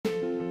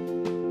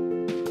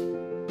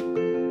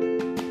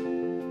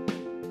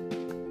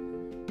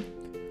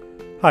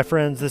Hi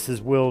friends, this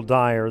is Will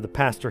Dyer, the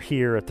pastor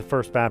here at the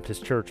First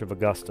Baptist Church of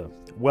Augusta.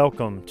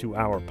 Welcome to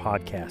our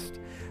podcast.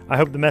 I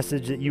hope the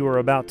message that you are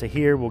about to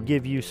hear will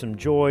give you some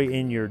joy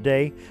in your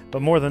day,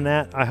 but more than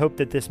that, I hope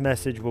that this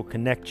message will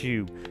connect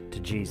you to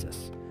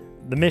Jesus.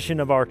 The mission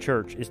of our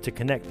church is to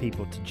connect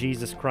people to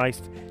Jesus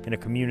Christ in a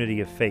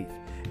community of faith,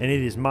 and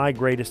it is my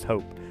greatest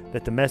hope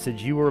that the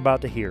message you are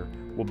about to hear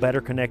will better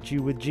connect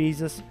you with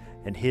Jesus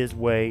and His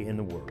way in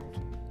the world.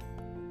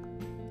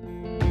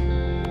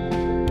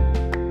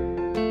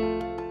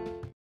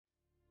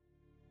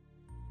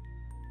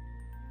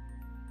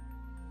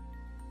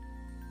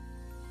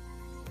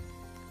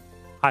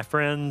 Hi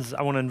friends,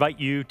 I want to invite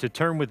you to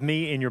turn with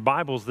me in your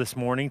Bibles this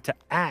morning to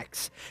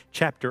Acts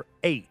chapter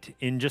 8.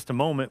 In just a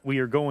moment, we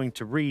are going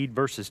to read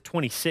verses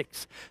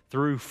 26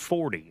 through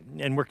 40.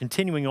 And we're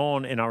continuing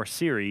on in our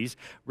series,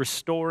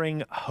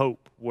 Restoring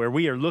Hope, where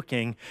we are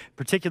looking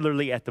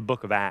particularly at the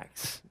book of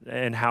Acts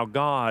and how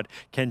God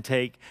can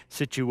take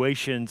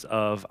situations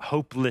of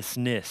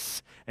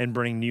hopelessness and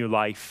bring new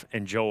life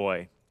and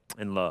joy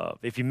and love.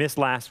 If you missed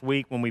last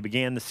week when we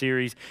began the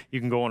series,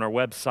 you can go on our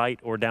website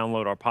or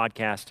download our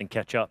podcast and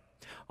catch up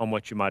on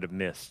what you might have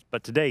missed.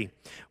 But today,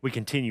 we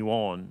continue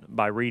on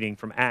by reading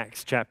from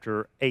Acts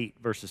chapter 8,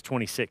 verses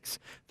 26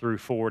 through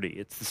 40.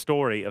 It's the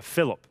story of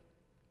Philip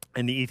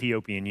and the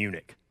Ethiopian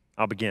eunuch.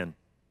 I'll begin.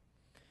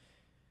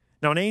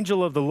 Now, an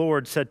angel of the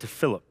Lord said to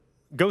Philip,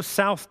 "Go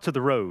south to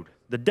the road,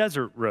 the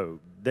desert road,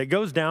 that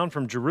goes down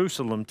from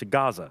Jerusalem to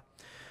Gaza."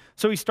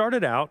 So he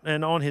started out,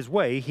 and on his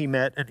way, he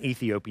met an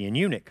Ethiopian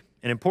eunuch,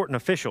 an important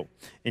official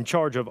in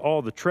charge of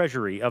all the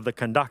treasury of the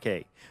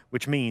Kandake,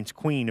 which means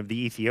Queen of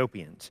the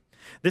Ethiopians.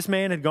 This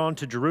man had gone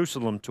to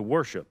Jerusalem to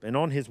worship, and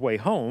on his way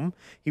home,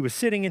 he was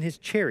sitting in his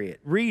chariot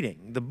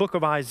reading the book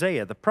of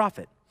Isaiah the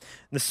prophet.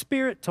 The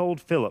Spirit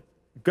told Philip,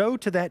 "Go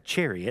to that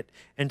chariot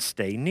and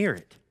stay near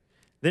it."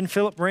 Then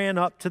Philip ran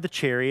up to the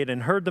chariot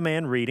and heard the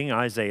man reading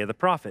Isaiah the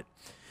prophet.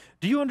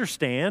 "Do you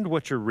understand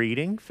what you're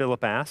reading?"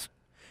 Philip asked.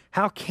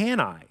 "How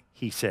can I,"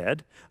 he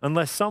said,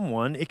 "unless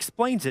someone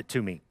explains it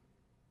to me?"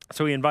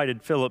 So he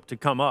invited Philip to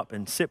come up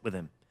and sit with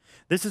him.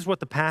 This is what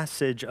the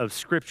passage of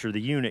Scripture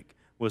the eunuch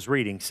was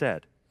reading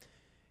said.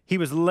 "He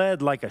was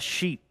led like a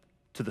sheep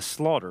to the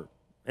slaughter,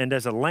 and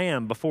as a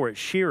lamb before its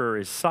shearer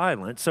is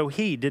silent, so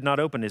he did not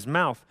open his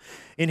mouth.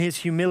 In his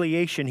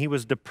humiliation he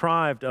was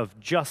deprived of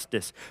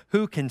justice.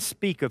 Who can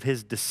speak of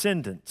his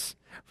descendants?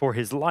 For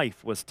his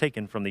life was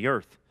taken from the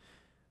earth."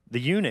 The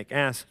eunuch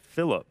asked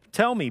Philip,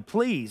 "Tell me,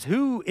 please,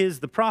 who is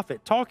the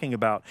prophet talking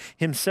about,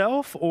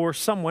 himself or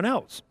someone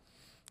else?"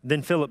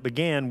 Then Philip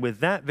began with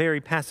that very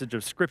passage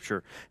of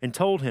Scripture and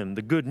told him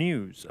the good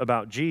news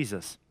about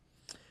Jesus.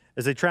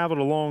 As they traveled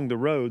along the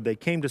road, they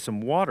came to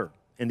some water,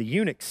 and the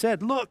eunuch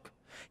said, "Look,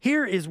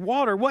 here is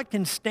water. What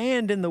can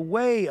stand in the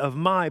way of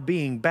my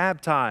being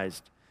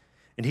baptized?"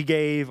 And he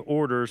gave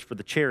orders for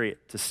the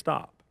chariot to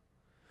stop.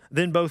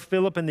 Then both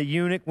Philip and the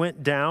eunuch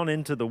went down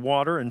into the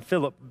water, and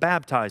Philip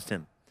baptized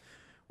him.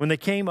 When they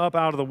came up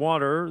out of the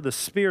water, the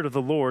Spirit of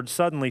the Lord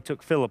suddenly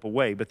took Philip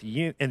away, but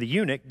the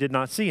eunuch did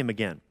not see him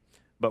again,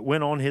 but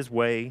went on his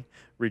way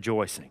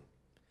rejoicing.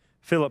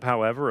 Philip,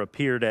 however,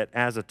 appeared at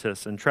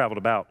Azotus and traveled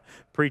about,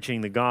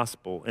 preaching the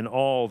gospel in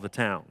all the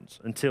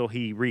towns until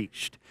he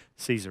reached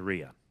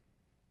Caesarea.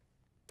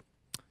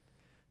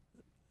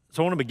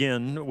 So I want to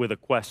begin with a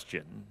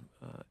question.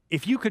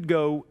 If you could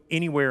go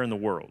anywhere in the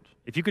world,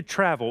 if you could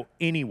travel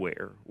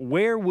anywhere,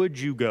 where would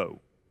you go?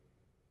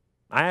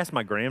 I asked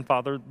my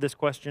grandfather this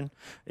question.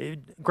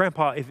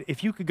 "Grandpa,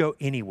 if you could go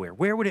anywhere,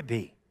 where would it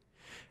be?"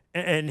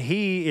 And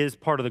he is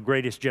part of the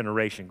greatest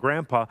generation.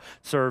 Grandpa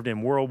served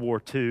in World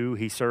War II.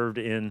 He served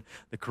in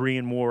the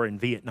Korean War in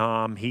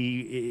Vietnam.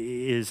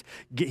 He's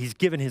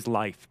given his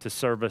life to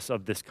service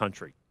of this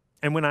country.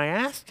 And when I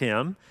asked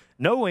him,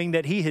 knowing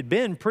that he had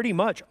been pretty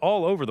much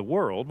all over the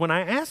world, when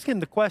I asked him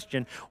the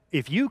question,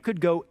 if you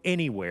could go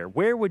anywhere,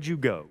 where would you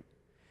go?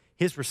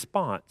 His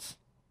response,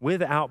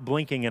 without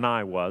blinking an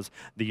eye, was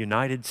the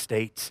United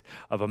States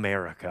of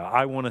America.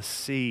 I want to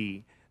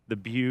see the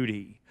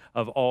beauty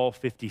of all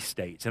 50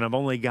 states, and I've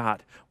only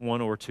got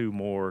one or two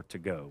more to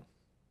go.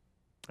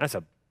 That's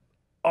an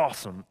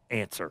awesome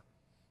answer.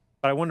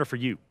 But I wonder for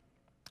you,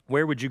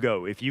 where would you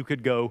go if you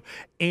could go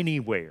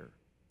anywhere?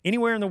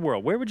 Anywhere in the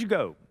world, where would you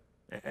go?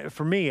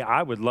 For me,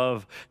 I would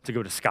love to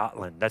go to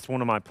Scotland. That's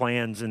one of my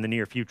plans in the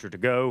near future, to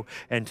go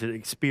and to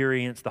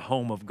experience the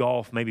home of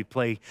golf, maybe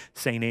play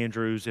St.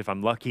 Andrews if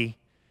I'm lucky.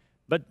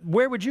 But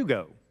where would you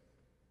go?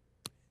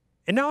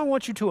 And now I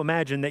want you to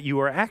imagine that you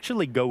are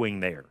actually going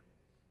there,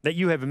 that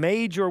you have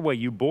made your way.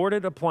 You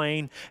boarded a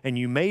plane and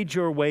you made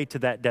your way to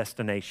that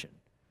destination.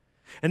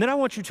 And then I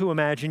want you to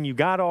imagine you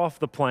got off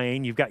the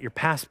plane, you've got your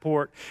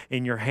passport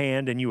in your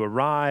hand, and you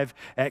arrive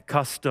at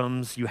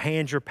customs. You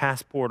hand your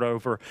passport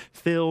over,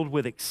 filled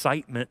with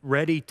excitement,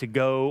 ready to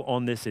go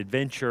on this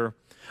adventure,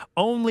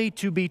 only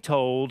to be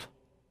told,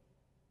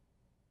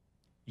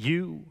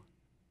 you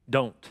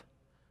don't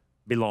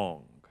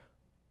belong.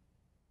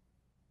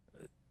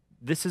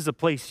 This is a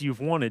place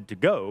you've wanted to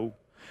go,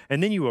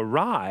 and then you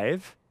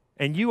arrive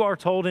and you are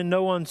told in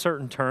no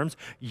uncertain terms,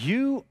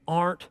 you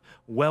aren't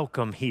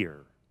welcome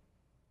here.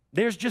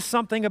 There's just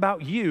something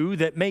about you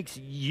that makes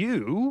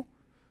you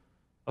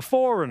a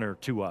foreigner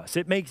to us.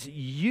 It makes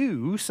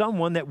you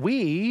someone that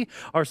we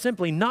are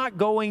simply not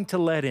going to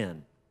let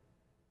in.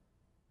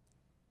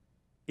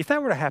 If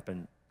that were to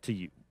happen to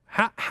you,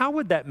 how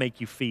would that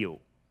make you feel?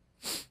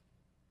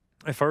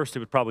 At first, it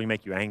would probably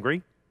make you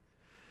angry.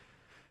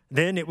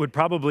 Then it would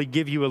probably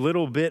give you a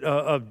little bit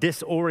of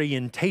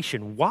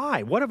disorientation.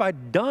 Why? What have I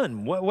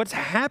done? What's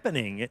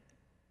happening?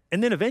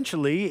 And then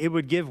eventually it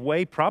would give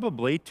way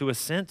probably to a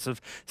sense of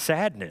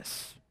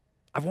sadness.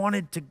 I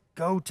wanted to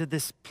go to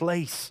this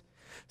place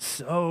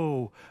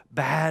so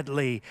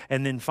badly.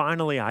 And then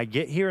finally I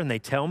get here and they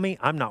tell me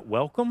I'm not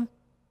welcome.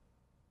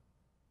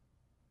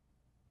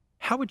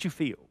 How would you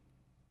feel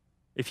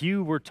if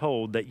you were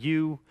told that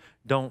you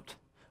don't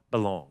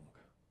belong?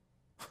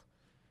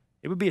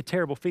 It would be a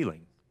terrible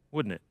feeling,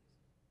 wouldn't it?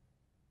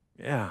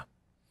 Yeah.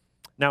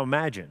 Now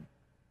imagine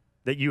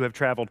that you have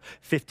traveled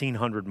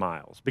 1,500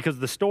 miles. Because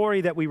the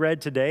story that we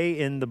read today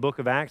in the book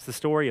of Acts, the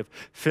story of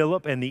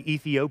Philip and the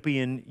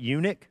Ethiopian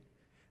eunuch,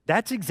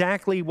 that's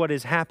exactly what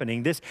is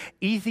happening. This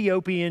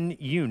Ethiopian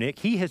eunuch,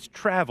 he has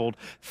traveled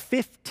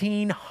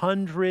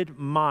 1,500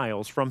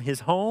 miles from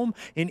his home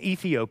in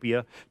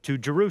Ethiopia to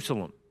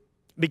Jerusalem.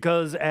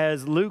 Because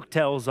as Luke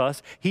tells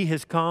us, he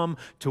has come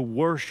to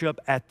worship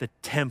at the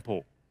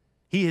temple.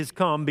 He has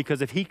come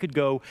because if he could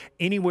go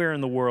anywhere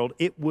in the world,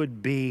 it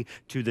would be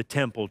to the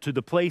temple, to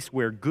the place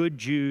where good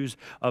Jews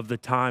of the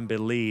time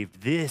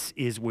believed this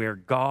is where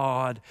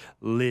God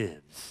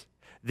lives.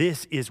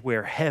 This is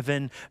where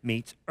heaven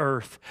meets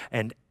earth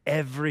and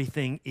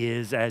everything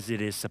is as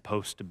it is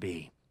supposed to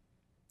be.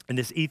 And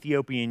this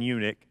Ethiopian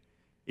eunuch,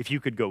 if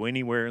you could go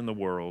anywhere in the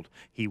world,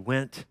 he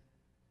went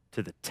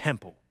to the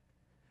temple.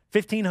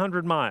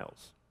 1,500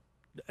 miles.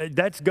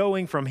 That's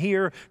going from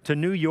here to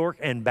New York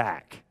and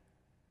back.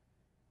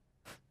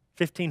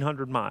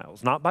 1,500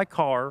 miles, not by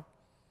car,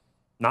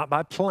 not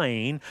by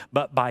plane,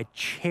 but by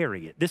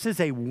chariot. This is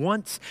a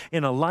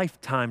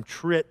once-in-a-lifetime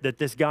trip that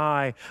this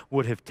guy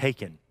would have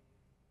taken.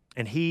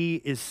 And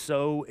he is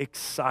so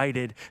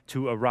excited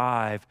to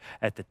arrive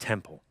at the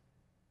temple.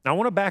 Now, I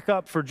want to back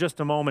up for just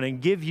a moment and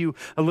give you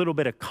a little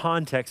bit of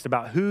context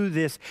about who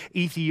this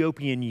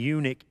Ethiopian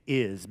eunuch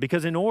is.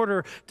 Because in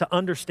order to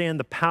understand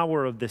the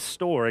power of this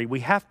story,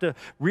 we have to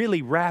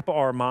really wrap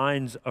our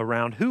minds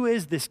around who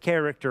is this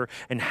character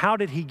and how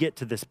did he get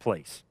to this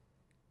place.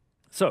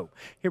 So,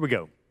 here we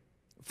go.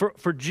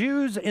 For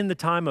Jews in the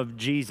time of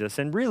Jesus,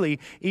 and really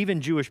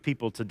even Jewish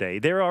people today,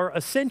 there are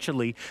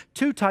essentially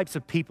two types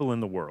of people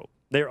in the world.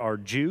 There are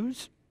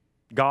Jews,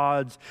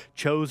 God's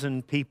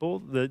chosen people,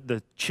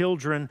 the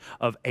children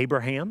of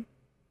Abraham.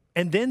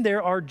 And then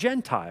there are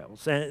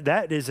Gentiles, and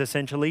that is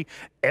essentially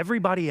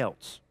everybody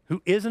else.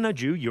 Who isn't a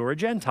Jew, you're a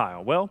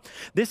Gentile. Well,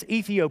 this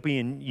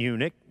Ethiopian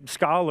eunuch,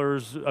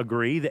 scholars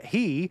agree that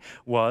he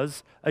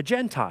was a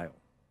Gentile.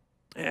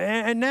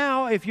 And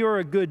now, if you're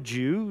a good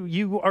Jew,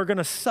 you are going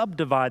to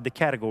subdivide the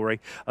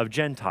category of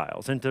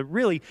Gentiles into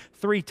really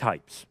three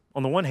types.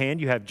 On the one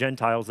hand, you have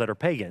Gentiles that are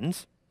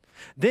pagans.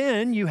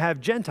 Then you have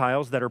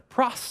Gentiles that are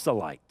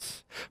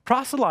proselytes.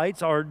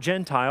 Proselytes are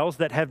Gentiles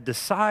that have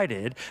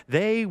decided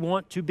they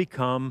want to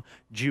become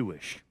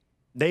Jewish.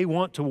 They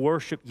want to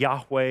worship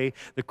Yahweh,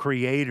 the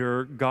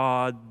Creator,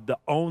 God, the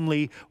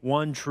only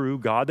one true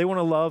God. They want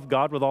to love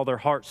God with all their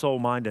heart, soul,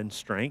 mind, and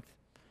strength.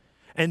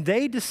 And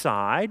they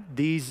decide,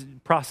 these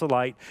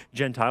proselyte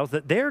Gentiles,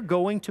 that they're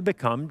going to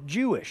become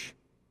Jewish.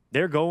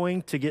 They're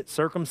going to get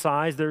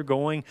circumcised. They're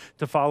going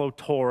to follow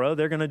Torah.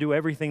 They're going to do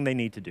everything they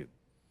need to do.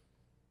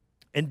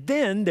 And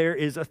then there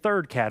is a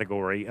third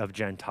category of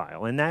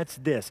Gentile, and that's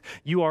this.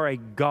 You are a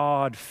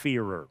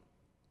God-fearer.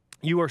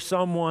 You are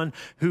someone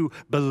who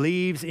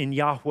believes in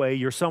Yahweh.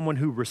 You're someone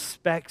who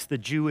respects the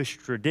Jewish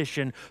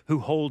tradition, who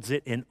holds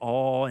it in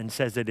awe and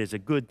says it is a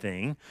good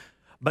thing.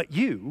 But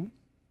you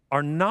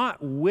are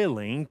not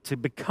willing to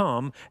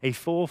become a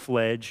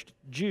full-fledged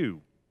Jew.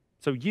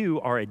 So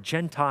you are a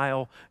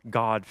Gentile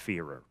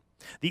God-fearer.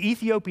 The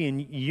Ethiopian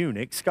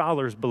eunuch,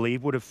 scholars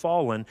believe, would have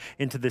fallen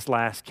into this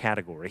last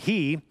category.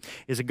 He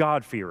is a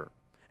God-fearer.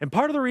 And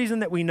part of the reason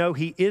that we know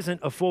he isn't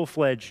a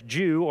full-fledged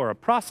Jew or a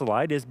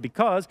proselyte is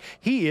because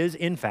he is,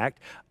 in fact,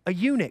 a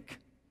eunuch.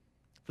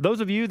 For those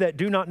of you that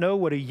do not know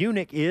what a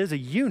eunuch is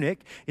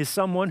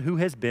someone who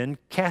has been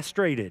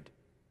castrated.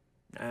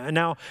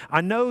 Now, I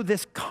know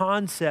this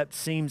concept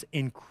seems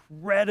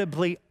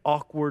incredibly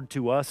awkward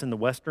to us in the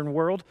Western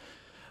world,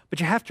 but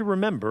you have to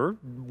remember,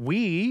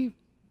 we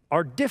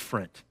are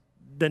different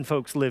than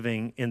folks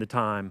living in the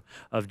time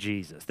of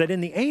Jesus. That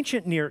in the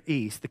ancient Near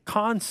East, the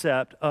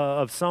concept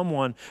of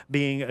someone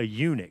being a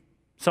eunuch,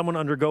 someone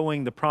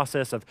undergoing the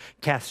process of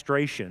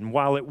castration,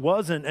 while it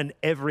wasn't an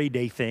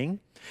everyday thing,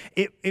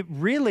 it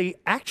really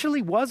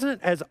actually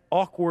wasn't as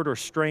awkward or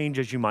strange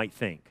as you might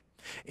think.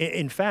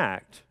 In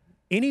fact,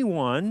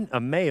 anyone, a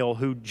male,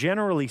 who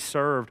generally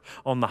served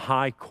on the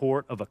high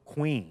court of a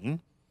queen,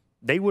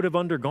 they would have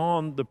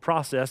undergone the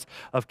process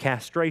of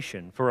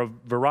castration for a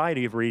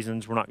variety of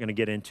reasons we're not going to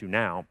get into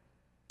now.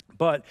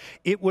 But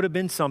it would have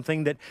been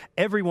something that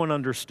everyone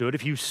understood.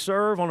 If you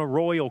serve on a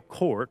royal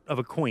court of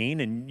a queen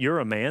and you're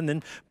a man,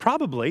 then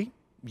probably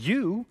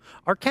you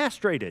are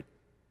castrated.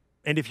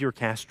 And if you're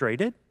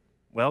castrated,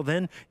 well,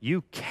 then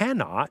you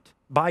cannot,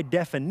 by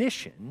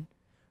definition,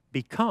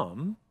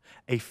 become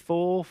a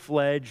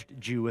full-fledged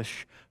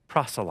Jewish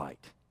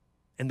proselyte.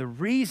 And the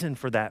reason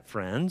for that,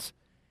 friends,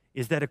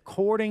 is that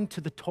according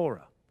to the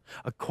Torah,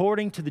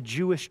 according to the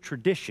Jewish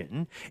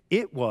tradition,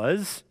 it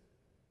was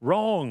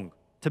wrong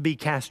to be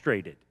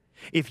castrated.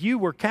 If you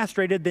were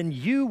castrated, then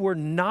you were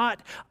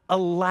not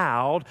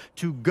allowed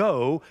to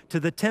go to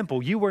the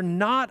temple. You were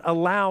not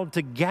allowed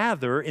to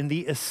gather in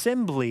the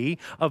assembly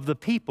of the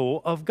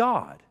people of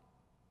God.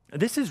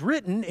 This is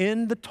written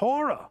in the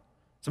Torah.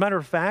 As a matter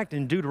of fact,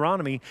 in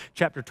Deuteronomy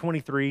chapter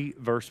 23,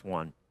 verse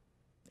 1,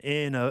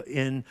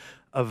 in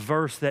a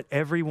verse that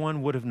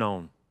everyone would have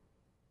known,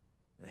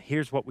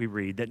 here's what we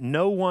read: that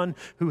no one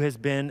who has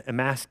been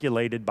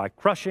emasculated by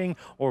crushing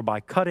or by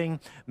cutting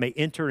may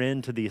enter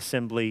into the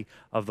assembly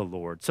of the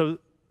Lord. So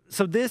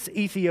this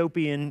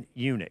Ethiopian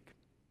eunuch,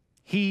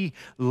 he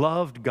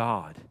loved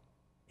God.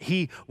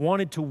 He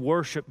wanted to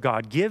worship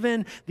God.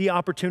 Given the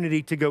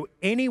opportunity to go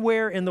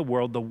anywhere in the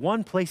world, the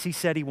one place he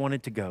said he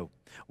wanted to go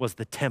was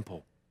the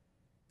temple.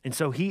 And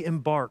so he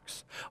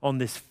embarks on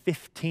this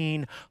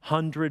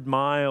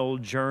 1,500-mile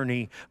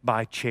journey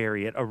by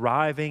chariot,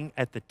 arriving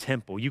at the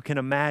temple. You can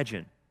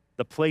imagine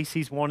the place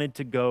he's wanted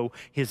to go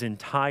his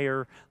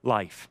entire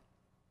life.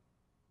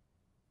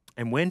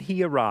 And when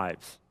he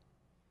arrives,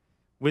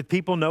 with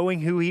people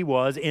knowing who he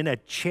was, in a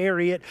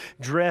chariot,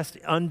 dressed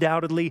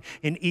undoubtedly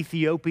in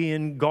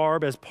Ethiopian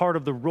garb as part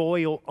of the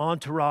royal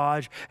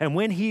entourage, and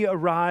when he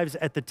arrives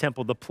at the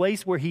temple, the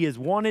place where he has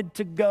wanted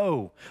to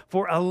go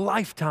for a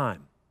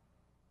lifetime,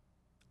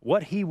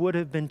 what he would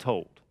have been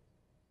told,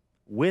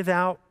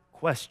 without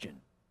question,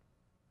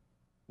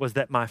 was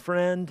that, my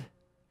friend,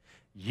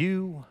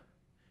 you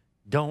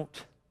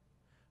don't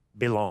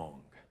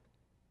belong.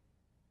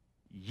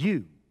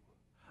 You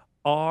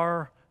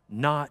are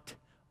not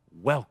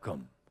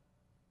welcome.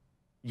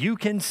 You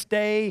can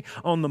stay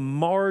on the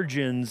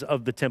margins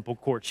of the temple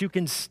courts. You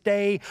can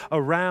stay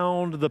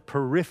around the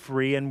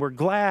periphery, and we're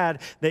glad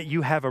that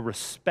you have a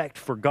respect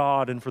for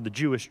God and for the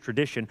Jewish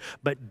tradition,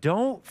 but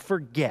don't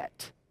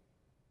forget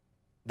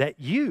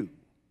that you,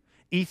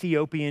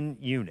 Ethiopian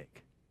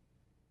eunuch,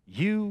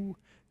 you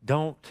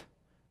don't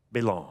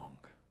belong.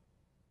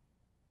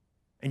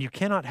 And you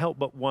cannot help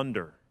but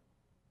wonder,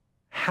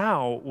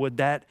 how would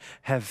that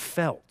have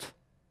felt?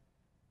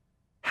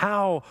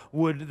 How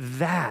would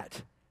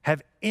that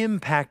have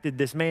impacted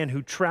this man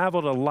who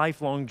traveled a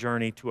lifelong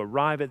journey to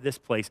arrive at this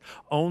place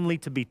only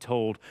to be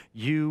told,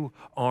 you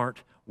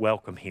aren't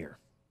welcome here?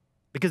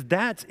 Because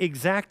that's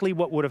exactly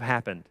what would have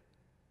happened.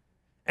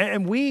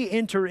 And we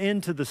enter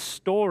into the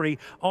story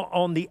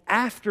on the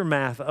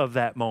aftermath of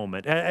that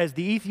moment, as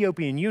the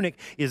Ethiopian eunuch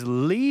is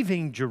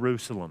leaving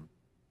Jerusalem,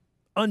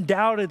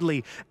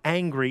 undoubtedly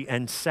angry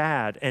and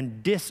sad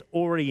and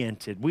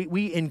disoriented.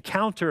 We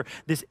encounter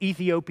this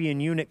Ethiopian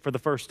eunuch for the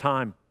first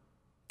time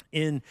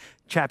in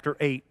chapter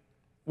 8,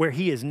 where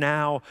he is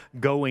now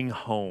going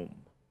home.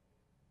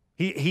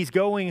 He's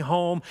going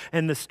home,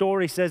 and the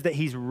story says that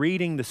he's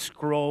reading the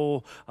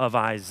scroll of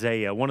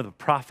Isaiah, one of the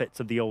prophets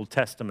of the Old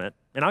Testament.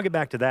 And I'll get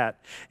back to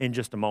that in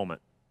just a moment.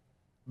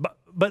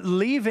 But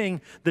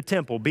leaving the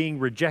temple, being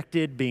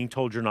rejected, being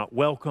told you're not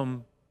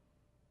welcome,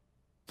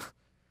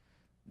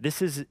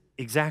 this is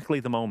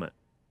exactly the moment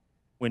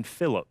when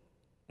Philip,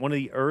 one of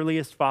the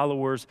earliest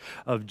followers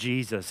of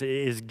Jesus,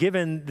 is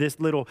given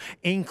this little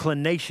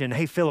inclination.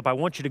 Hey, Philip, I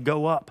want you to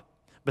go up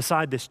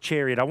beside this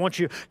chariot. I want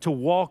you to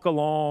walk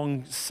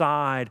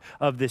alongside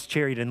of this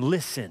chariot and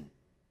listen.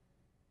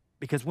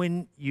 Because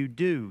when you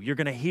do, you're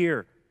going to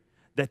hear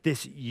that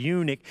this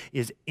eunuch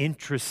is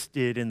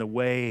interested in the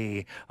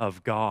way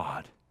of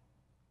God.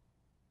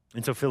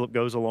 And so Philip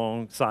goes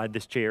alongside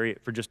this chariot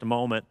for just a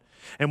moment.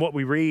 And what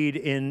we read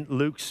in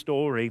Luke's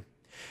story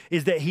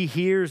is that he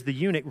hears the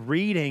eunuch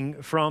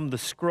reading from the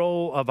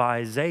scroll of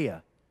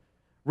Isaiah,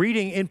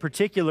 reading in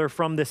particular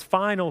from this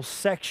final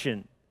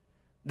section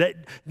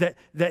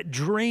that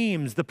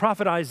dreams, the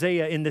prophet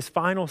Isaiah in this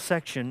final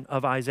section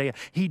of Isaiah,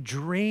 he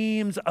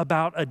dreams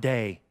about a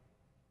day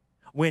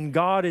when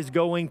God is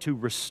going to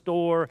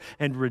restore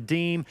and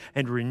redeem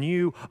and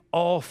renew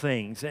all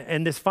things.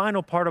 And this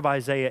final part of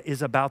Isaiah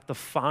is about the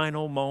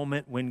final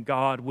moment when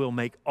God will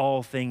make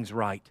all things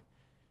right.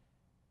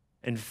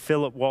 And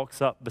Philip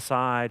walks up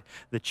beside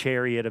the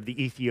chariot of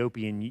the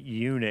Ethiopian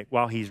eunuch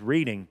while he's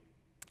reading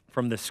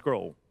from the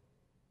scroll.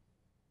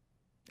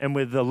 And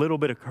with a little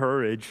bit of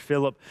courage,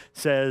 Philip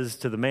says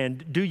to the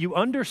man, do you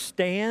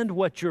understand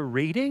what you're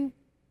reading?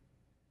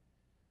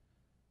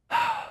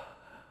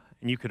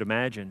 And you could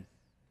imagine,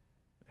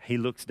 he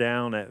looks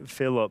down at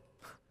Philip,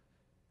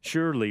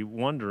 surely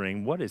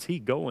wondering, what is he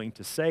going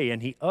to say?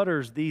 And he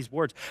utters these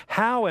words,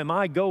 how am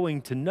I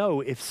going to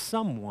know if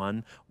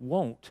someone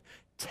won't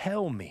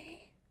tell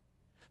me?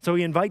 So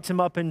he invites him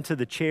up into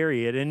the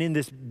chariot, and in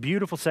this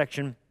beautiful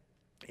section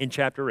in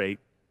chapter 8,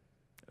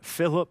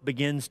 Philip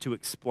begins to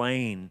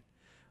explain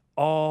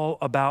all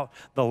about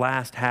the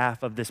last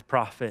half of this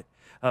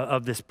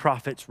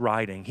prophet's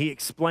writing. He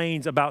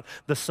explains about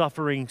the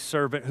suffering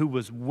servant who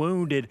was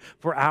wounded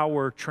for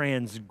our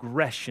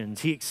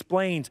transgressions. He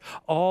explains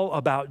all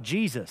about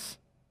Jesus.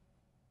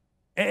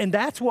 And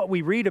that's what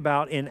we read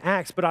about in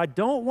Acts, but I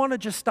don't want to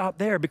just stop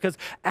there, because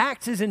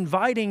Acts is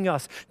inviting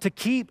us to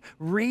keep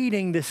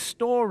reading this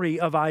story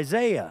of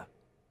Isaiah,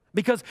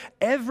 because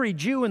every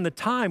Jew in the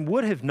time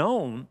would have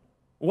known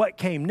what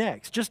came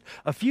next, just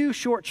a few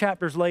short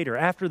chapters later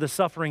after the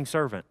suffering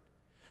servant.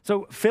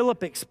 So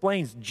Philip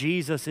explains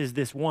Jesus is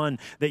this one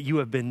that you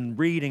have been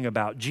reading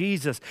about.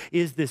 Jesus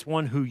is this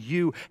one who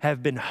you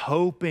have been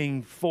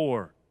hoping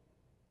for.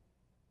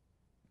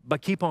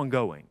 But keep on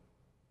going,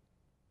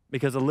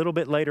 because a little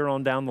bit later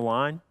on down the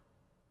line,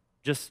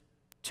 just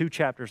 2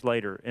 chapters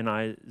later in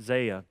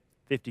Isaiah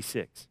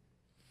 56,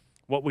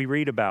 what we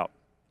read about,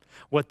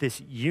 what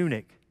this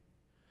eunuch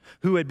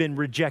who had been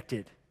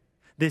rejected,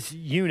 this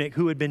eunuch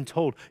who had been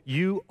told,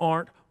 you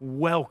aren't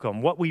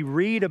welcome. What we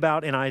read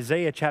about in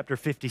Isaiah chapter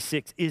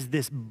 56 is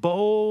this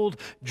bold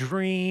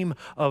dream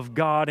of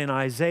God in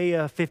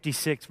Isaiah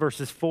 56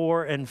 verses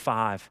 4 and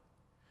 5.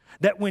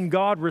 That when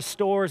God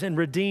restores and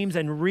redeems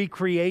and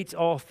recreates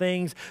all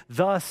things,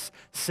 thus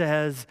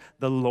says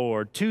the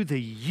Lord. To the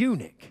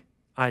eunuch,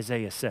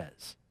 Isaiah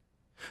says,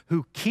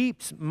 who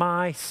keeps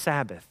my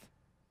Sabbath,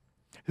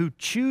 who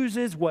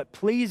chooses what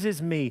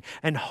pleases me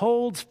and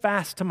holds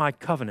fast to my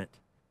covenant,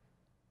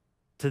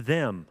 to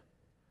them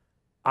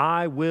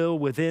I will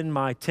within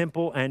my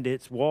temple and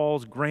its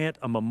walls grant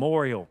a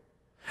memorial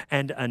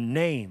and a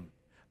name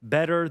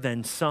better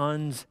than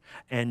sons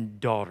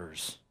and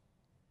daughters.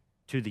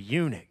 To the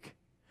eunuch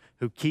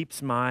who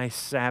keeps my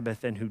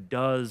Sabbath and who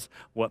does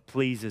what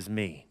pleases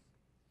me,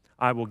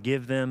 I will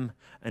give them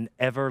an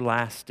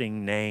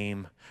everlasting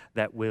name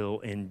that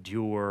will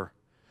endure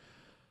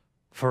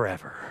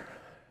forever.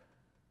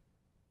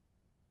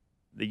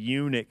 The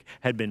eunuch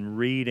had been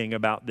reading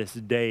about this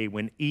day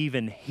when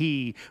even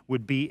he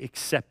would be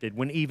accepted,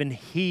 when even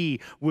he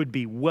would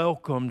be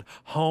welcomed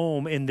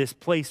home in this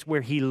place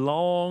where he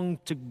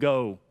longed to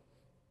go.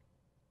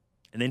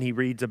 And then he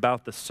reads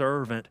about the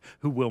servant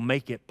who will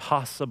make it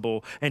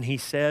possible. And he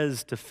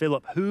says to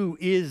Philip, who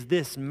is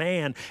this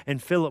man?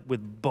 And Philip,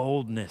 with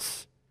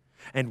boldness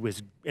and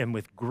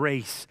with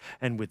grace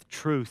and with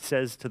truth,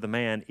 says to the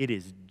man, it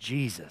is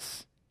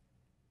Jesus.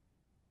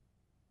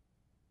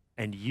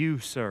 And you,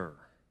 sir,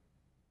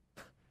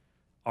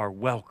 are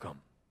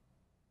welcome.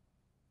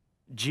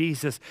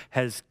 Jesus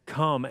has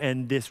come,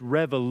 and this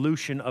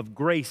revolution of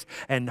grace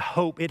and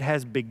hope, it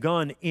has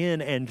begun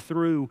in and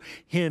through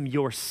him.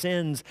 Your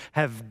sins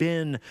have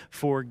been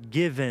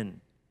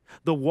forgiven.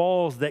 The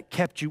walls that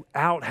kept you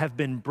out have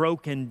been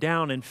broken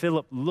down. And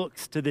Philip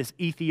looks to this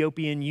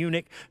Ethiopian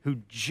eunuch who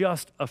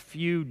just a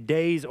few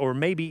days or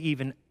maybe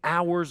even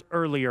hours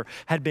earlier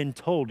had been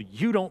told,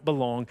 you don't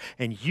belong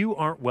and you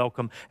aren't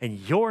welcome and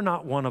you're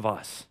not one of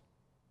us.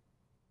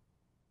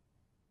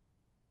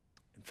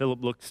 And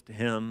Philip looks to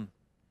him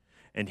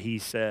and he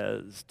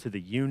says to the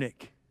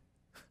eunuch,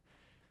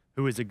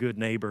 who is a good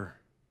neighbor,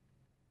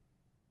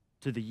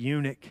 to the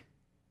eunuch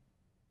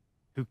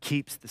who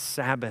keeps the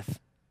Sabbath,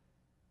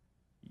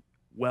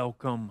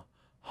 welcome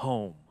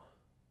home.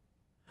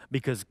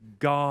 Because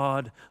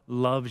God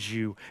loves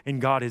you, and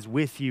God is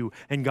with you,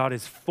 and God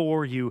is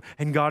for you,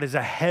 and God is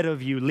ahead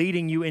of you,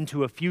 leading you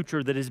into a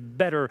future that is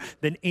better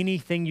than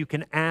anything you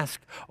can ask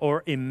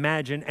or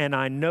imagine. And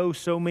I know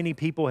so many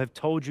people have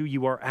told you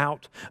you are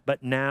out,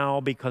 but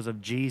now because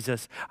of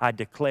Jesus, I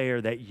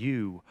declare that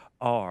you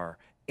are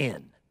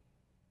in.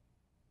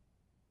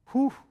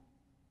 Whew.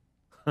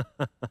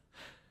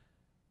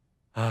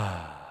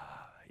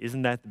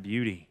 Isn't that the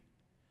beauty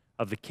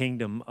of the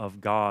kingdom of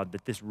God,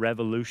 that this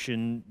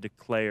revolution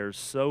declares?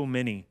 So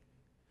many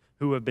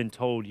who have been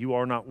told, you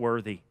are not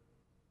worthy,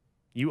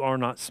 you are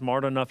not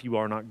smart enough, you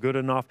are not good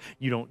enough,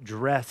 you don't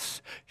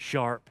dress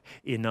sharp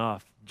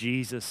enough.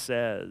 Jesus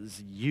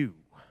says, you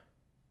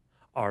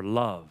are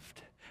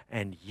loved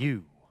and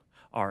you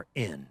are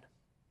in.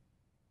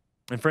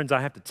 And friends, I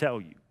have to tell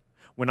you,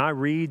 when I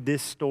read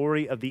this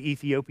story of the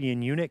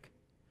Ethiopian eunuch,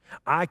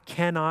 I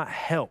cannot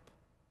help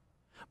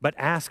but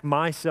ask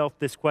myself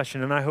this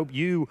question, and I hope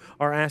you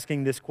are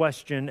asking this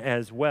question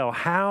as well.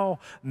 How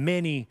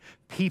many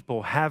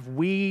people have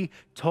we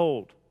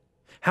told?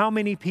 How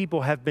many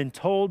people have been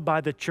told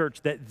by the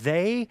church that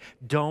they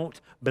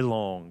don't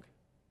belong?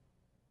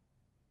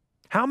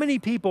 How many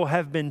people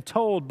have been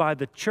told by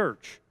the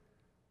church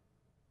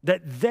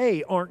that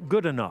they aren't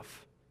good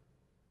enough?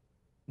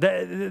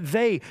 That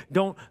they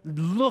don't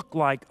look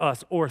like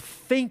us or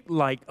think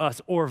like us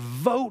or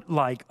vote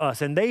like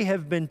us. And they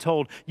have been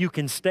told, you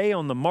can stay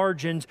on the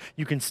margins,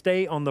 you can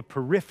stay on the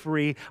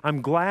periphery.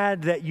 I'm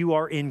glad that you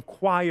are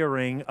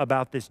inquiring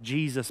about this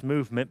Jesus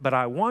movement, but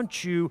I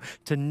want you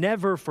to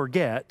never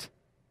forget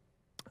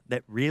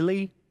that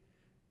really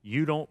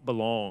you don't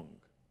belong.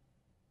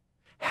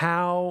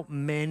 How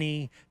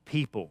many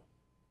people,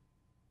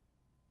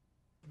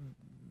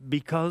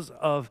 because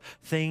of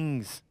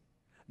things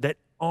that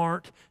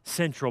aren't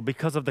central,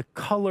 because of the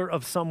color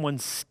of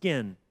someone's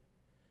skin,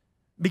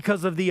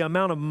 because of the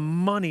amount of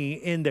money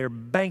in their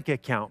bank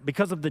account,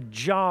 because of the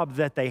job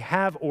that they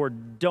have or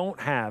don't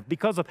have,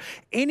 because of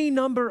any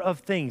number of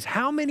things.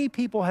 How many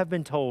people have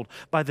been told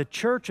by the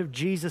Church of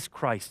Jesus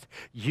Christ,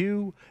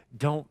 you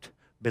don't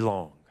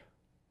belong?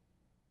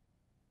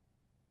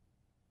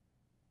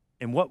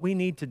 And what we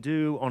need to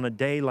do on a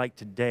day like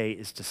today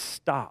is to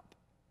stop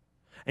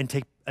and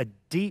take a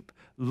deep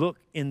look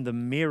in the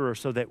mirror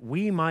so that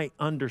we might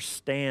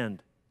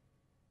understand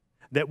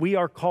that we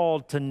are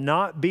called to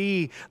not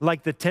be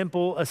like the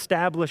temple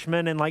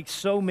establishment and like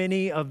so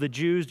many of the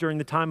Jews during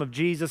the time of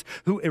Jesus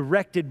who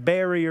erected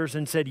barriers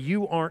and said,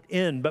 you aren't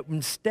in. But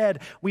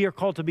instead, we are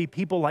called to be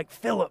people like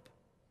Philip,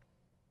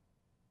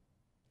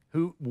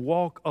 who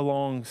walk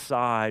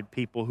alongside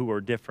people who are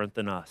different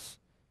than us.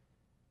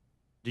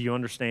 Do you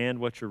understand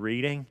what you're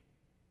reading?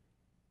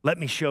 Let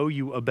me show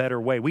you a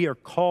better way. We are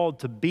called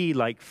to be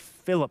like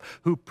Philip,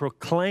 who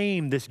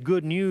proclaim this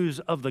good news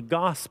of the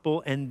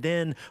gospel, and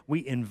then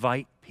we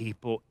invite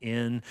people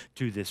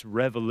into this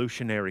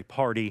revolutionary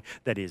party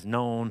that is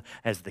known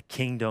as the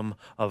kingdom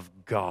of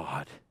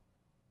God.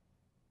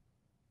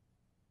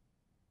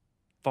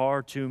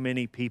 Far too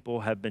many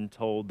people have been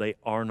told they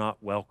are not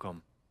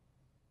welcome.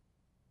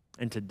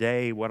 And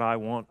today, what I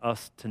want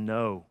us to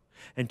know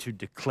and to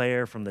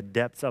declare from the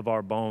depths of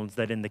our bones,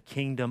 that in the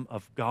kingdom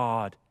of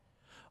God,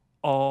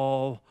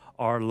 all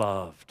are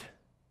loved.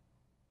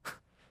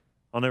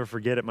 I'll never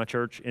forget at my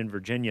church in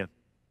Virginia,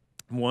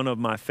 one of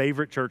my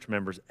favorite church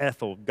members,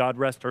 Ethel, God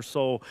rest her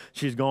soul,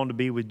 she's gone to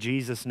be with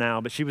Jesus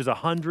now, but she was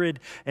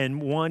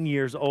 101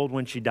 years old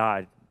when she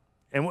died.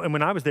 And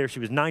when I was there, she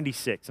was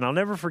 96. And I'll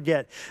never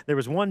forget, there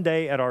was one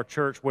day at our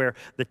church where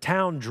the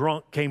town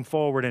drunk came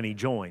forward and he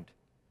joined.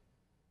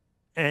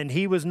 And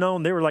he was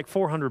known, there were like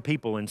 400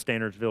 people in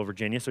Standardsville,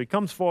 Virginia. So he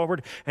comes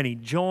forward and he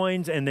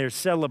joins, and there's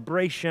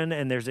celebration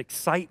and there's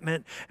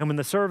excitement. And when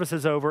the service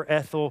is over,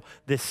 Ethel,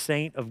 this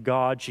saint of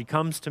God, she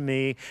comes to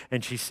me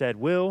and she said,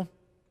 Will,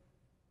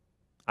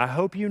 I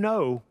hope you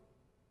know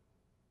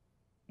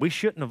we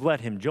shouldn't have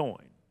let him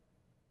join.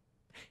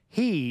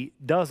 He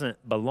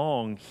doesn't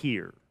belong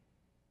here.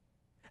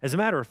 As a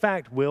matter of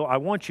fact, Will, I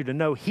want you to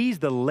know he's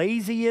the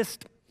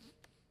laziest.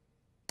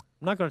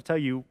 I'm not going to tell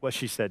you what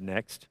she said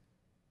next.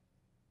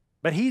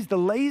 But he's the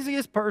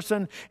laziest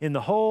person in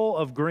the whole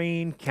of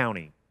Greene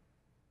County.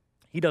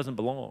 He doesn't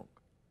belong.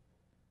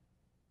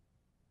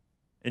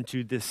 And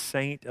to this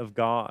saint of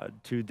God,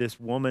 to this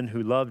woman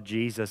who loved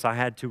Jesus, I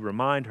had to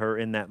remind her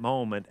in that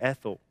moment,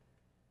 Ethel,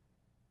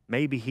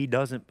 maybe he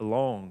doesn't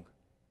belong.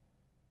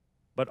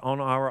 But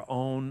on our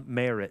own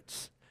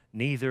merits,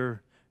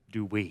 neither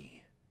do we.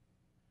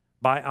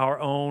 By our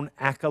own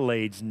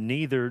accolades,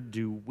 neither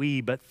do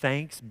we, but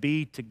thanks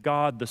be to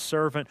God, the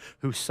servant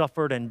who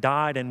suffered and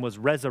died and was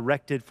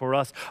resurrected for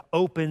us,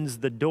 opens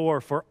the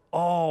door for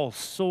all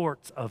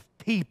sorts of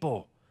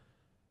people.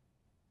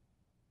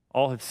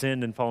 All have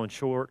sinned and fallen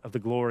short of the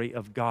glory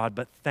of God,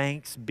 but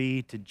thanks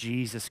be to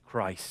Jesus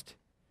Christ,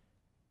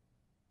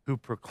 who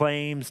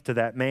proclaims to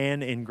that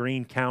man in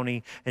Greene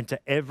County and to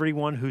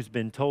everyone who's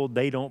been told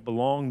they don't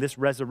belong, this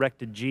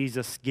resurrected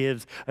Jesus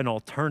gives an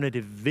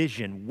alternative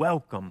vision.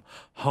 Welcome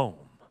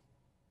home.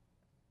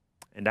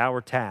 And our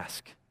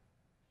task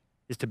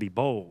is to be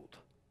bold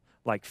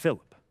like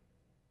Philip.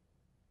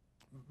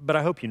 But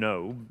I hope you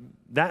know,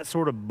 that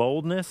sort of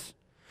boldness,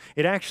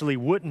 it actually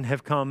wouldn't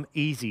have come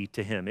easy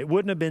to him. It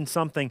wouldn't have been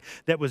something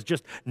that was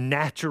just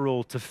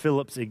natural to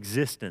Philip's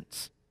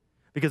existence.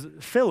 Because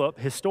Philip,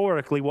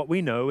 historically, what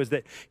we know is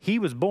that he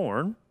was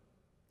born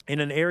in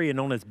an area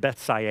known as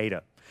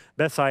Bethsaida.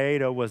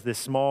 Bethsaida was this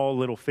small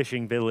little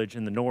fishing village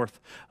in the north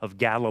of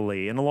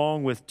Galilee. And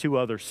along with two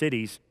other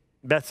cities,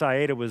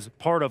 Bethsaida was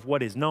part of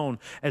what is known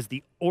as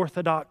the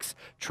Orthodox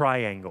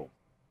Triangle.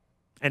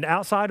 And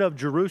outside of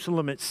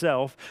Jerusalem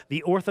itself,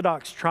 the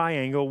Orthodox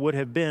Triangle would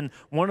have been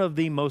one of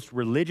the most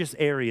religious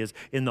areas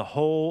in the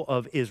whole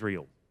of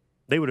Israel.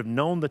 They would have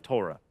known the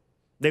Torah.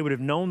 They would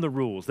have known the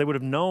rules. They would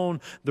have known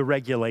the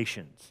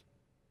regulations.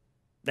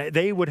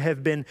 They would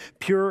have been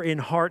pure in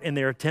heart in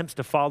their attempts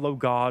to follow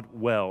God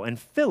well. And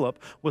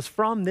Philip was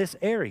from this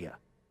area.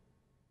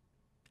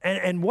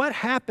 And what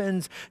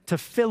happens to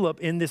Philip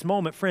in this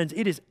moment, friends,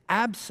 it is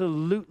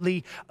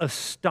absolutely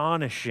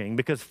astonishing,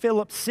 because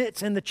Philip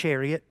sits in the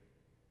chariot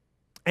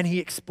and he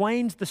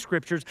explains the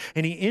scriptures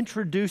and he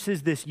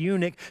introduces this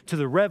eunuch to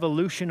the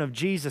revolution of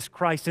Jesus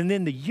Christ. And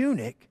then the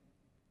eunuch,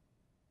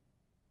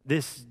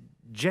 this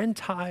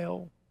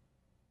Gentile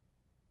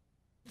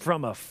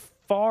from a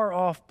far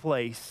off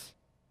place,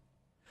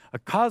 a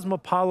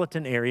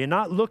cosmopolitan area,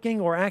 not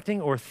looking or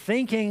acting or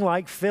thinking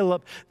like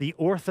Philip, the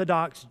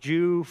Orthodox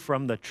Jew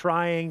from the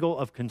triangle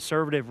of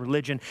conservative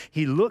religion,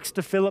 he looks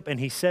to Philip and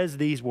he says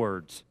these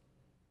words,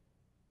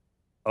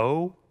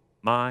 "Oh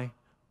my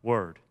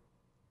word,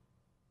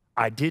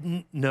 I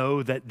didn't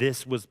know that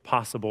this was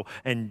possible,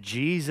 and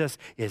Jesus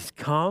is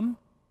come.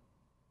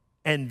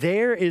 And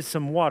there is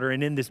some water."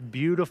 And in this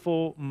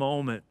beautiful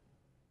moment,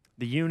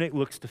 the eunuch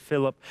looks to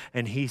Philip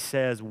and he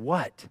says,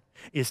 "What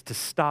is to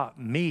stop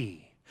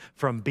me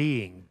from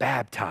being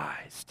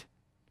baptized?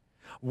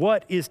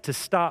 What is to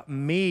stop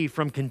me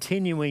from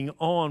continuing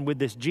on with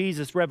this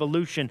Jesus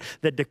revolution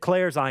that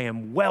declares I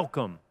am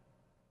welcome?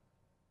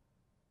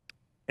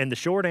 And the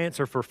short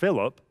answer for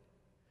Philip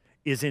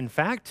is, in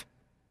fact,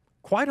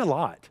 quite a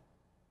lot.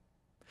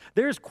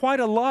 There's quite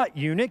a lot,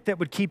 eunuch, that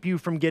would keep you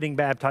from getting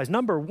baptized.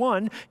 Number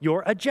one,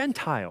 you're a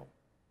Gentile.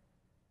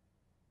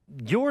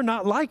 You're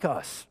not like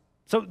us.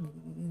 So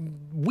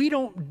we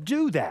don't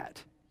do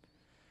that.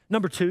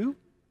 Number two,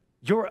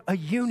 you're a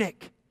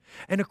eunuch.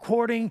 And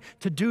according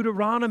to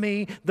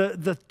Deuteronomy,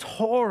 the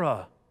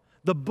Torah,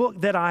 the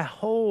book that I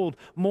hold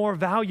more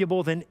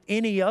valuable than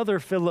any other,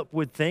 Philip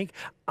would think,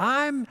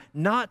 I'm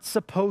not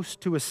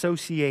supposed to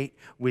associate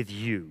with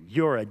you.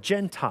 You're a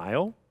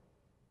Gentile.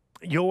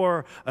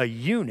 You're a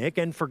eunuch.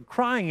 And for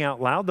crying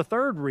out loud, the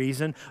third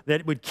reason that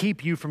it would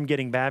keep you from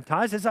getting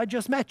baptized is I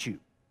just met you.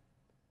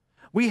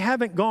 We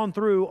haven't gone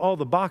through all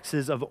the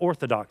boxes of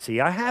orthodoxy.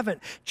 I haven't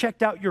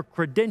checked out your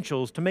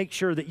credentials to make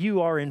sure that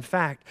you are, in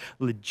fact,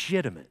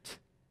 legitimate.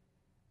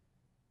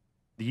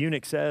 The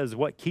eunuch says,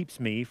 what keeps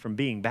me from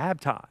being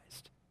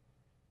baptized?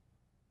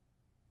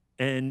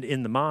 And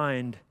in the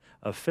mind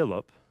of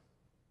Philip,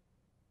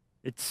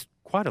 it's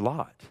quite a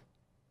lot.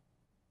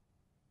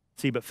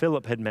 See, but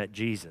Philip had met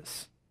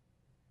Jesus.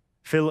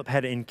 Philip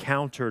had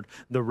encountered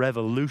the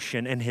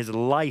revolution, and his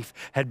life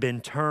had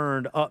been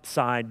turned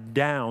upside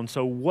down.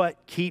 So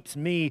what keeps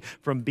me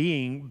from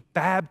being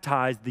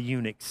baptized, the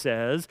eunuch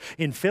says?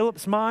 In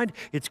Philip's mind,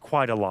 it's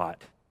quite a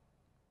lot.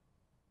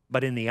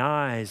 But in the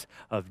eyes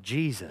of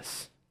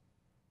Jesus,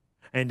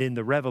 and in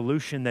the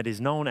revolution that is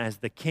known as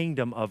the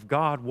kingdom of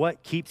God,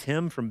 what keeps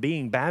him from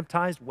being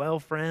baptized? Well,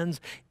 friends,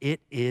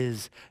 it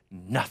is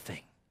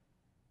nothing.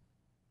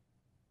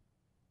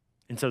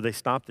 And so they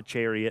stop the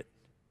chariot,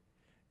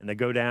 and they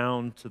go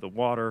down to the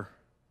water,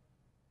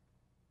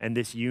 and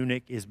this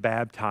eunuch is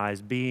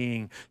baptized,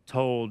 being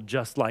told,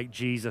 just like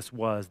Jesus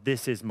was,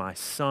 this is my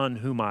son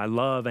whom I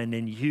love, and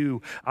in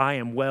you I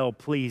am well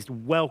pleased.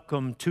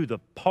 Welcome to the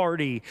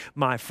party,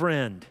 my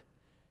friend.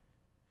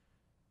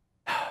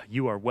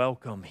 You are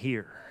welcome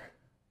here.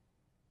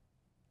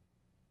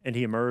 And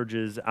he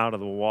emerges out of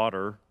the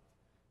water.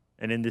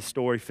 And in this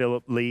story,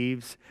 Philip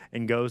leaves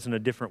and goes in a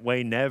different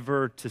way,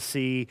 never to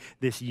see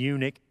this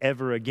eunuch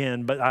ever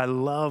again. But I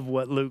love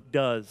what Luke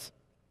does.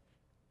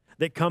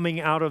 That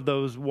coming out of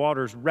those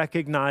waters,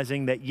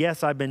 recognizing that,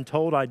 yes, I've been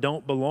told I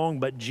don't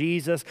belong, but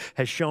Jesus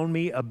has shown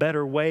me a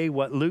better way.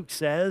 What Luke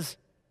says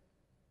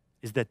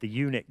is that the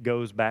eunuch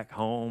goes back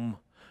home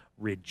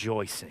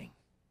rejoicing.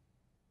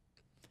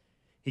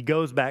 He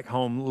goes back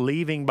home,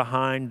 leaving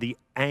behind the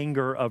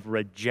anger of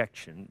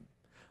rejection,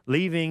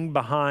 leaving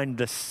behind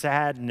the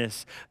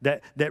sadness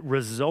that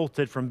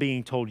resulted from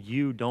being told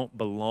you don't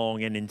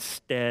belong. And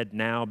instead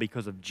now,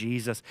 because of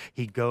Jesus,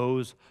 he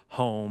goes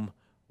home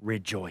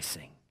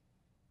rejoicing.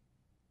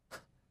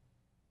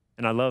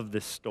 And I love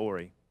this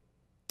story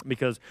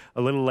because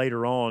a little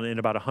later on, in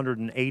about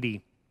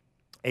 180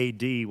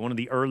 AD, one of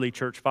the early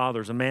church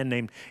fathers, a man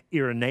named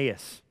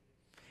Irenaeus,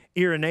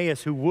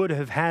 who would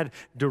have had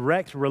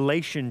direct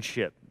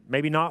relationship,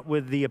 maybe not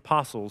with the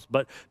apostles,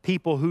 but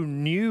people who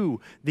knew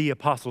the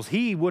apostles.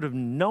 He would have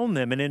known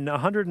them. And in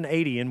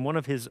 180, in one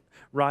of his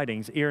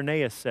writings,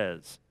 Irenaeus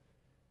says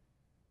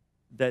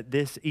that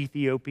this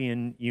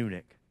Ethiopian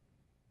eunuch,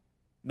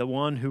 the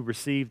one who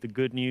received the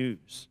good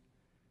news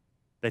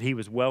that he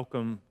was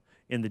welcome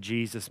in the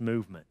Jesus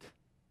movement,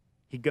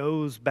 he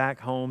goes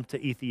back home to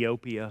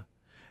Ethiopia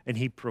and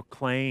he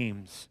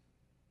proclaims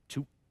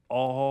to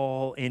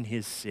all in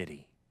his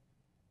city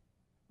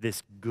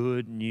this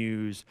good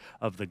news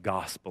of the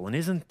gospel. And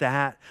isn't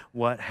that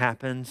what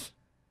happens?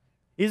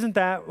 Isn't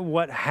that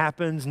what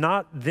happens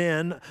not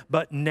then,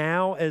 but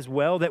now as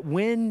well? That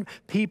when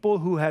people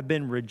who have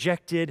been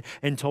rejected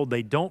and told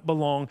they don't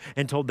belong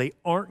and told they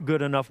aren't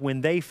good enough,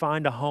 when they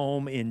find a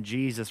home in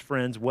Jesus,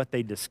 friends, what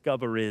they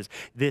discover is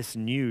this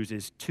news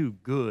is too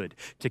good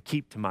to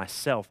keep to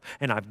myself,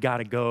 and I've got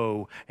to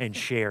go and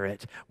share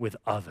it with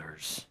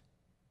others.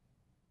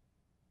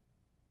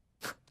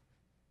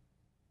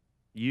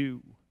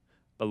 You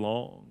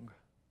belong,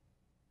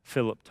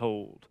 Philip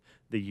told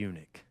the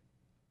eunuch.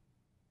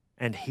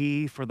 And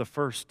he, for the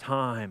first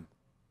time,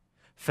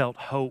 felt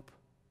hope.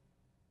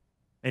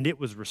 And it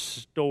was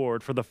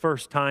restored. For the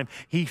first time,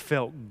 he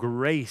felt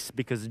grace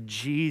because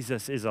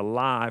Jesus is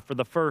alive. For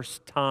the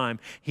first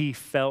time, he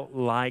felt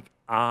like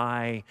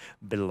I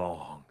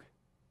belong.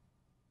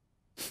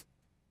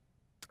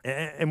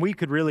 And we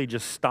could really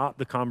just stop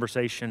the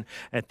conversation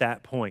at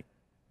that point.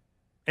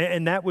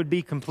 And that would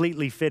be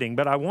completely fitting.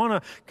 But I want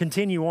to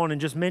continue on and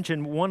just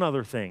mention one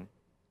other thing.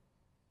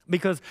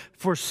 Because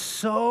for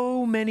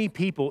so many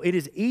people, it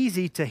is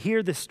easy to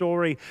hear the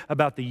story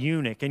about the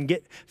eunuch and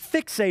get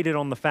fixated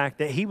on the fact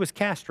that he was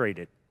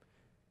castrated,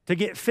 to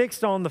get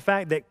fixed on the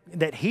fact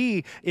that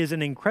he is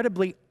an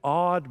incredibly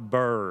odd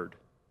bird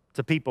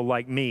to people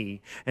like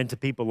me and to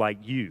people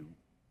like you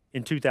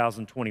in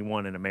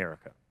 2021 in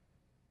America.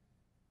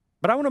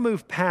 But I want to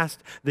move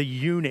past the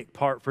eunuch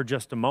part for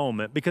just a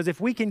moment, because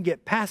if we can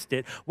get past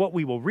it, what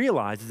we will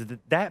realize is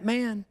that that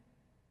man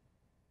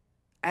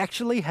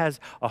actually has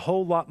a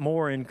whole lot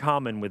more in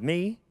common with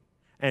me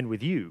and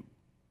with you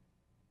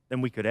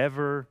than we could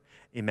ever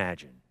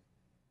imagine.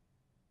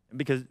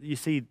 Because you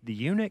see, the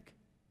eunuch,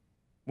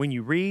 when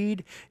you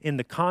read in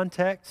the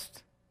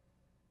context,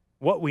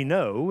 what we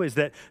know is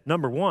that,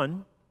 number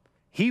one,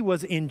 he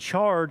was in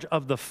charge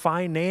of the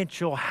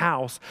financial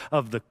house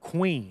of the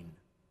queen.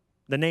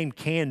 The name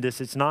Candace,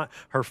 it's not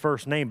her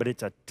first name, but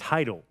it's a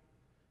title.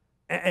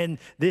 And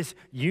this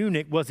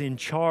eunuch was in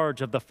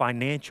charge of the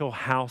financial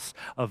house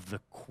of the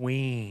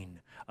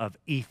queen of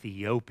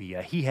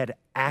Ethiopia. He had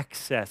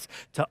access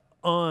to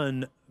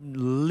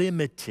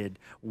unlimited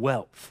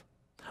wealth,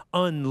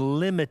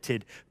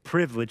 unlimited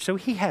privilege. So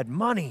he had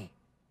money.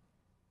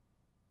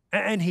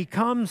 And he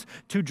comes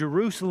to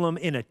Jerusalem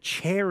in a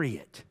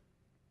chariot,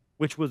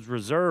 which was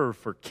reserved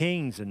for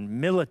kings and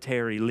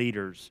military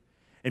leaders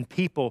and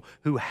people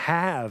who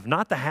have,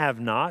 not the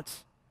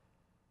have-nots.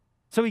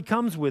 So he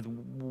comes with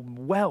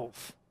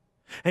wealth,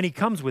 and he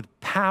comes with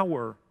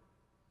power.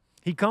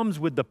 He comes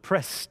with the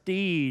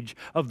prestige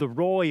of the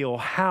royal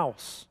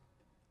house.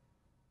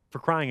 For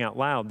crying out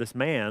loud, this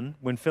man,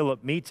 when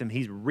Philip meets him,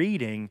 he's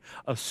reading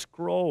a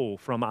scroll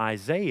from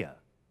Isaiah.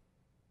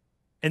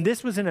 And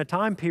this was in a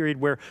time period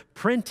where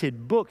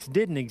printed books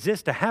didn't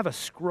exist. To have a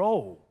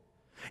scroll,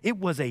 it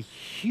was a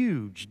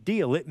huge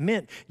deal. It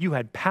meant you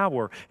had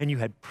power and you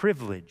had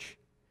privilege.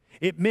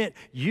 It meant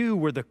you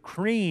were the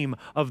cream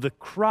of the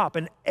crop,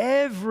 and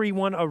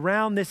everyone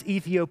around this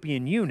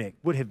Ethiopian eunuch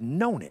would have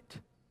known it,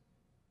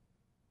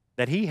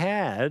 that he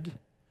had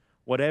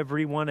what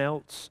everyone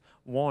else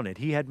wanted.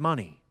 He had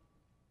money.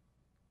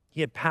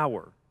 He had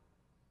power.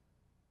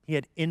 He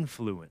had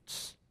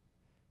influence.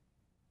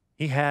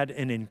 He had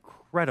an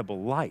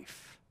incredible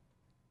life.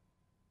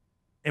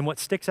 And what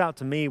sticks out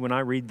to me when I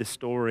read the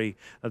story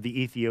of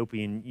the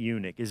Ethiopian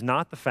eunuch is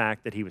not the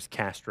fact that he was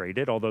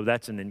castrated, although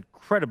that's an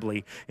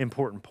incredibly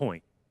important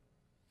point.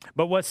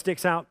 But what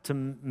sticks out to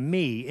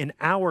me in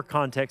our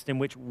context in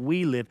which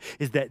we live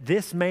is that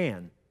this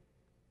man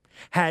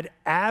had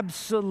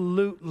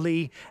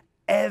absolutely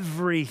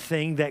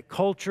everything that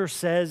culture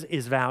says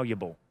is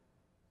valuable.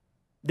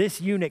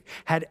 This eunuch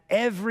had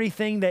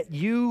everything that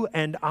you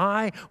and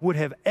I would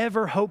have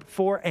ever hoped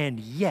for, and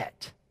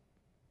yet,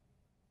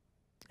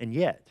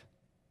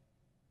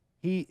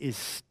 he is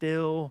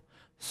still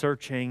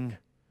searching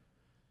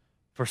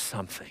for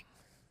something.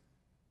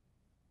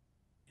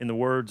 In the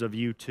words of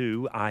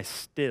U2, I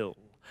still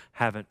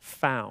haven't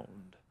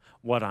found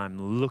what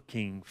I'm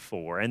looking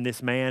for. And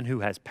this man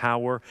who has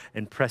power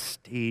and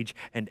prestige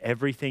and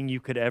everything you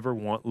could ever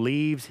want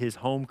leaves his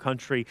home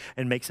country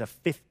and makes a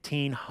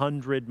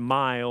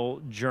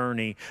 1,500-mile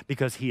journey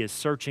because he is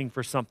searching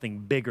for something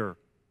bigger.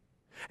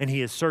 And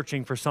he is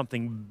searching for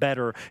something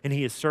better, and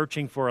he is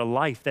searching for a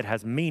life that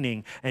has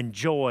meaning and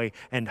joy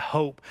and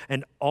hope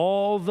and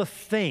all the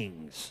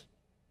things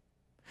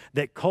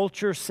that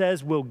culture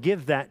says will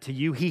give that to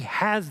you. He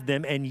has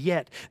them, and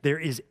yet there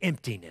is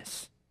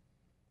emptiness.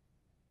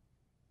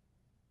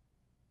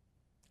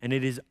 And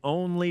it is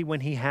only when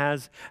he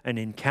has an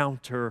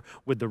encounter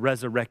with the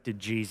resurrected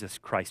Jesus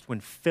Christ, when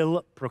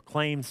Philip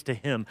proclaims to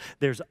him,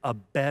 there's a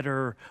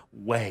better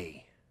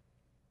way.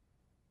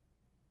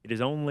 It is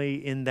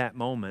only in that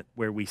moment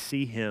where we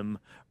see him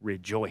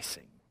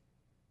rejoicing.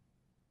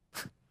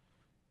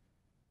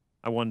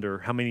 I wonder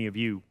how many of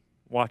you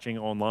watching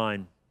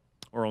online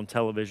or on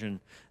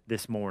television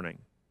this morning,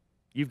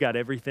 you've got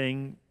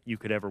everything you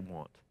could ever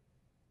want.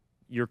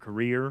 Your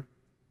career,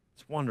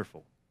 it's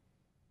wonderful.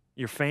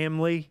 Your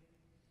family,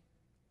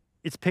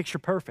 it's picture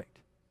perfect,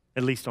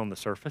 at least on the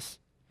surface.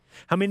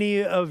 How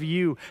many of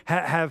you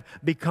have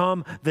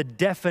become the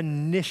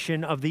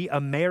definition of the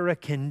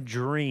American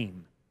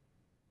dream?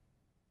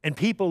 And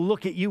people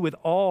look at you with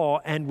awe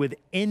and with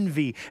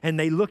envy, and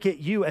they look at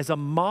you as a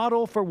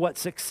model for what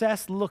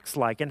success looks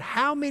like. And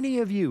how many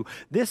of you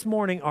this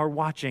morning are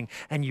watching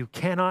and you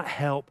cannot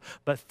help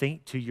but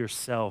think to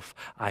yourself,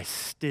 I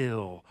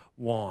still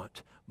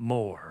want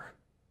more.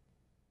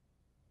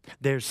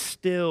 There's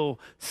still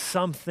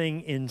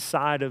something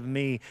inside of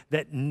me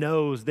that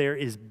knows there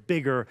is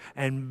bigger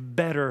and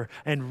better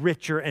and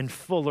richer and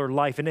fuller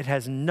life, and it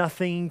has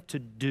nothing to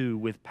do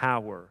with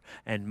power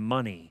and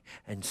money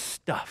and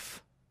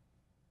stuff.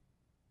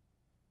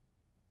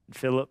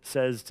 Philip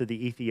says to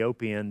the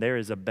Ethiopian, there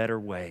is a better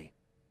way.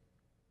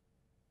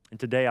 And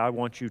today I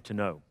want you to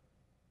know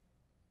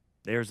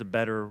there's a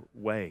better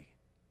way.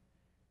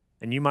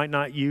 And you might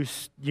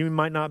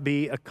not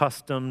be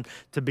accustomed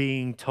to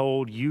being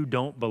told you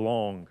don't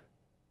belong.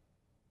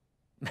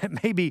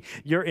 Maybe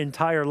your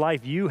entire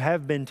life you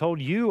have been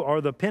told you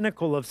are the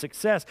pinnacle of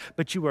success,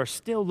 but you are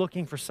still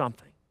looking for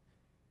something.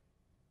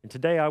 And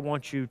today I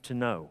want you to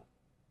know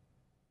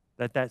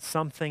that that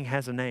something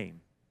has a name.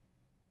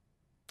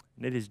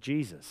 And it is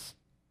Jesus.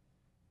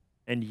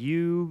 And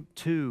you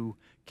too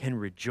can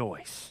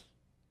rejoice.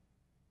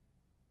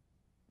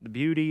 The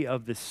beauty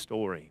of this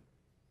story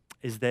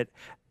is that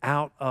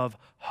out of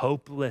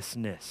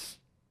hopelessness,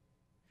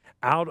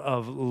 out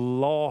of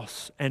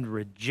loss and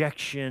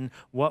rejection,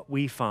 what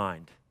we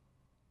find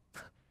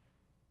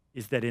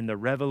is that in the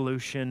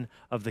revolution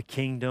of the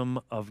kingdom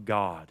of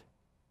God,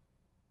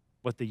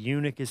 what the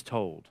eunuch is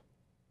told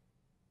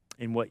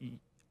and what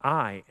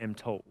I am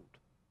told,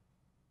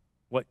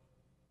 what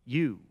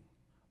you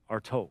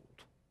are told,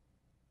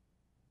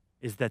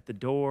 is that the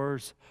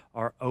doors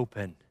are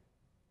open.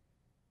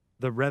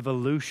 The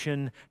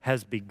revolution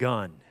has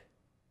begun,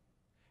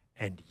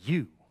 and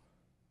you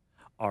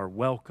are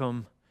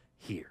welcome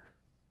here.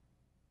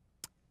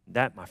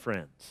 That, my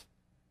friends,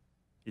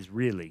 is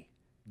really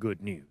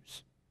good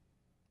news.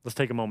 Let's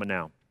take a moment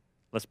now.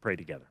 Let's pray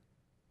together.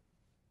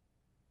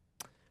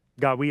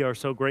 God, we are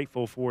so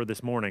grateful for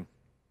this morning.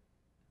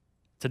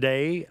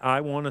 Today,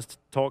 I want us to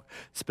talk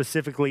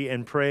specifically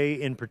and pray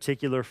in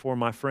particular for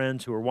my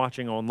friends who are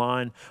watching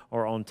online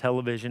or on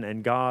television.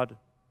 And God,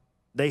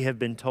 they have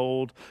been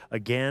told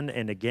again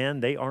and again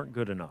they aren't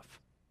good enough,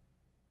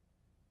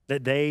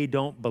 that they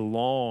don't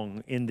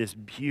belong in this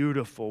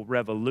beautiful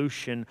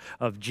revolution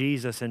of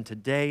Jesus. And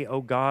today,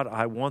 oh God,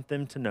 I want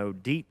them to know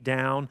deep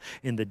down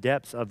in the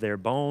depths of their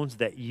bones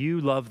that you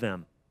love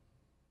them.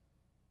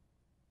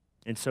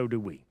 And so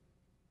do we.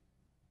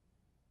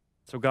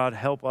 So God,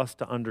 help us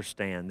to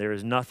understand there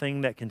is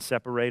nothing that can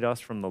separate us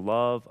from the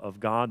love of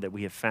God that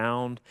we have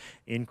found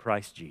in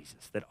Christ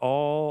Jesus, that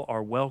all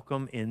are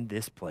welcome in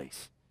this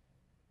place.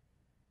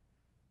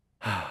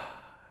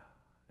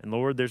 And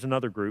Lord, there's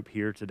another group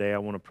here today I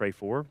want to pray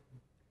for.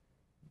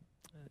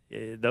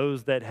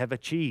 Those that have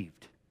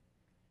achieved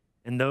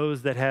and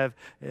those that have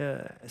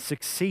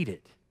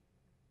succeeded.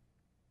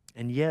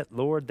 And yet,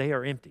 Lord, they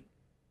are empty.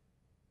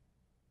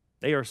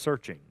 They are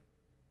searching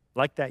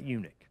like that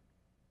eunuch.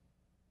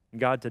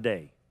 God,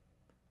 today,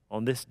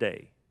 on this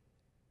day,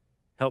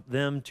 help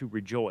them to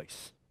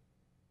rejoice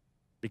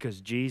because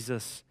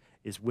Jesus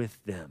is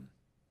with them.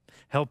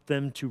 Help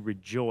them to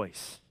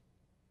rejoice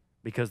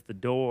because the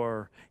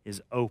door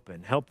is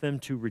open. Help them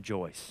to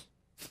rejoice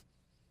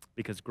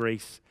because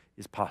grace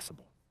is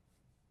possible.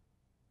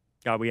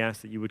 God, we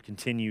ask that you would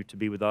continue to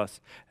be with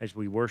us as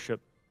we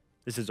worship.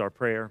 This is our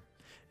prayer,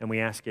 and we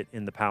ask it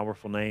in the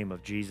powerful name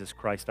of Jesus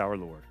Christ our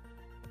Lord.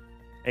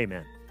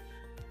 Amen.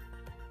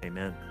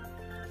 Amen.